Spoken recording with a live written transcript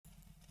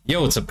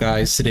Yo, what's up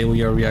guys? Today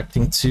we are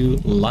reacting to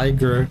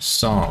Liger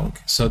song.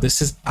 So this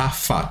is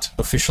Aafat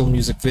official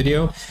music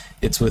video.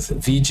 It's with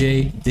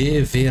Vijay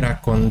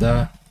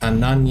Deverakonda,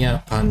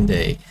 Ananya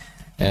Panday.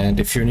 And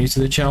if you're new to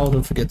the channel,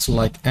 don't forget to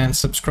like and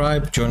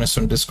subscribe. Join us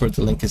on Discord,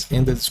 the link is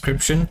in the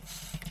description.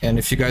 And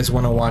if you guys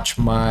want to watch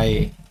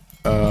my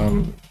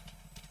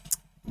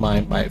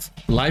my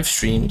live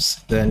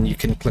streams, then you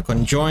can click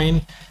on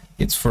join.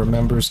 It's for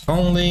members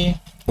only,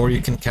 or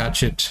you can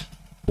catch it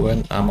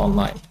when I'm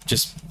online.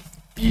 Just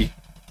be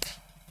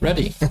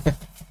ready.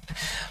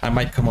 I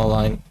might come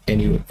online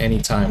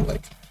anytime,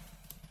 like,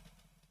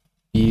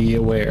 be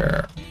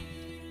aware.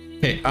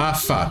 Okay,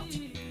 Aafat.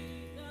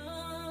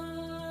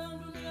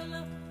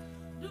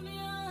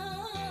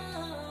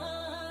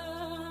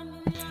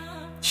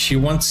 She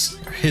wants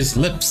his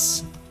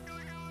lips.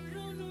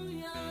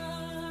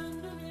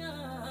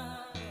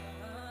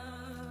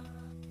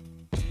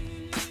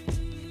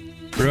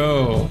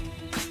 Bro.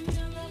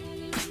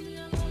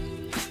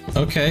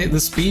 Okay,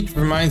 this beat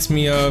reminds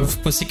me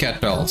of Pussycat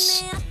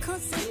Dolls.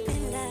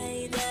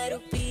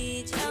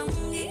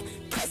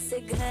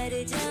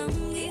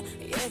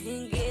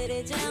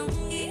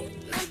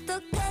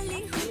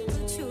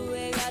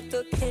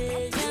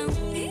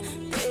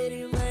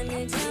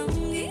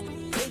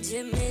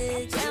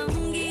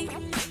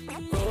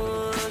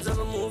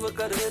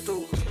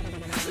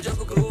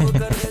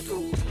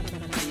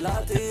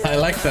 I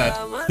like that.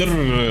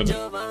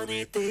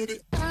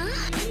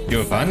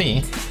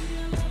 Giovanni.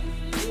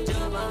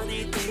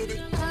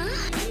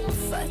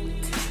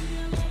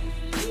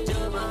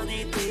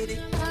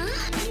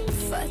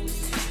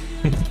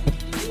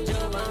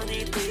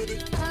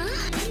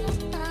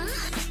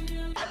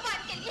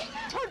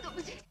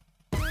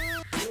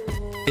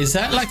 Is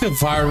that like a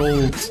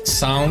viral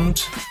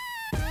sound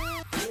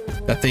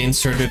that they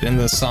inserted in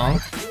the song?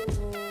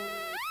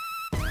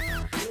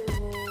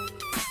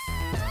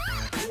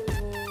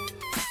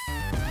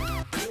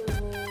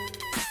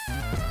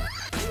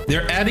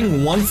 They're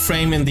adding one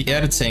frame in the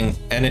editing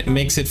and it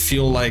makes it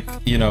feel like,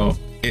 you know,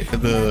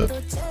 the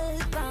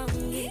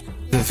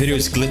video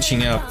is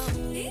glitching up.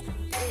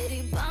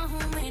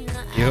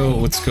 Yo,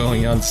 what's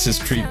going on? This is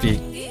creepy.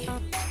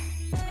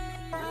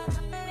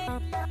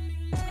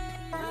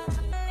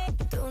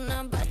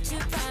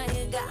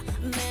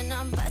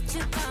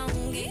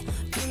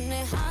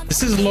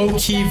 This is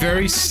low-key,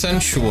 very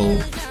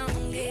sensual.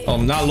 Oh,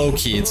 not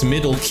low-key, it's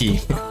middle-key.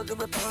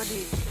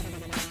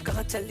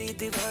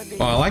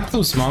 Oh, I like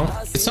those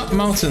mountains. It's not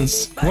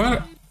mountains.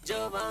 What?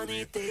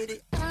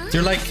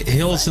 They're like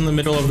hills in the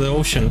middle of the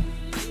ocean.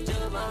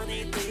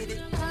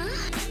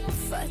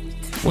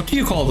 What do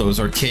you call those?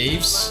 Or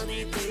caves?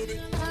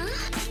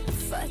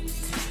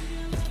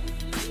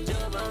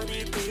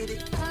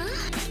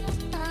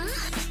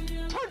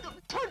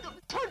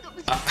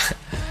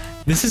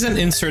 This is an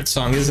insert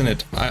song, isn't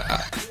it?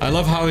 I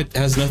love how it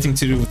has nothing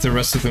to do with the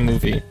rest of the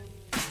movie.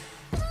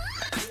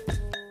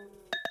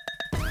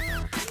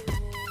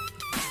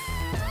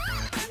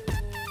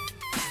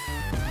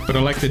 But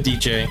I like the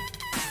DJ.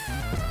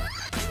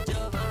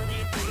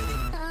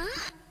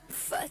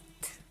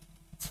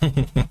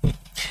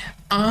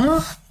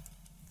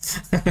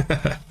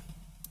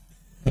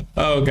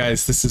 Oh,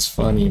 guys, this is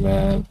funny,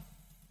 man.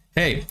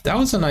 Hey, that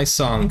was a nice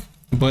song,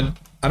 but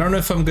I don't know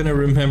if I'm gonna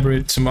remember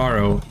it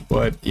tomorrow.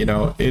 But you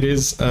know, it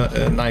is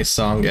a nice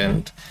song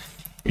and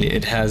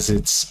it has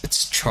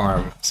its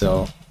charm.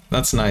 So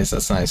that's nice.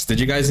 That's nice. Did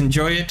you guys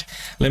enjoy it?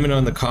 Let me know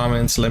in the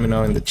comments. Let me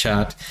know in the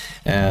chat.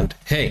 And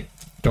hey,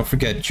 don't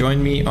forget,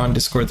 join me on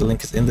Discord. The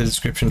link is in the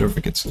description. Don't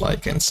forget to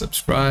like and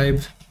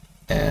subscribe.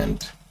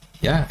 And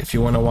yeah, if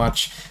you want to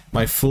watch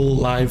my full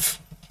live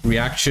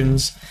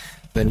reactions,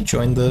 then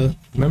join the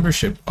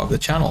membership of the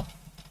channel.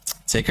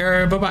 Take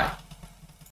care. Bye-bye.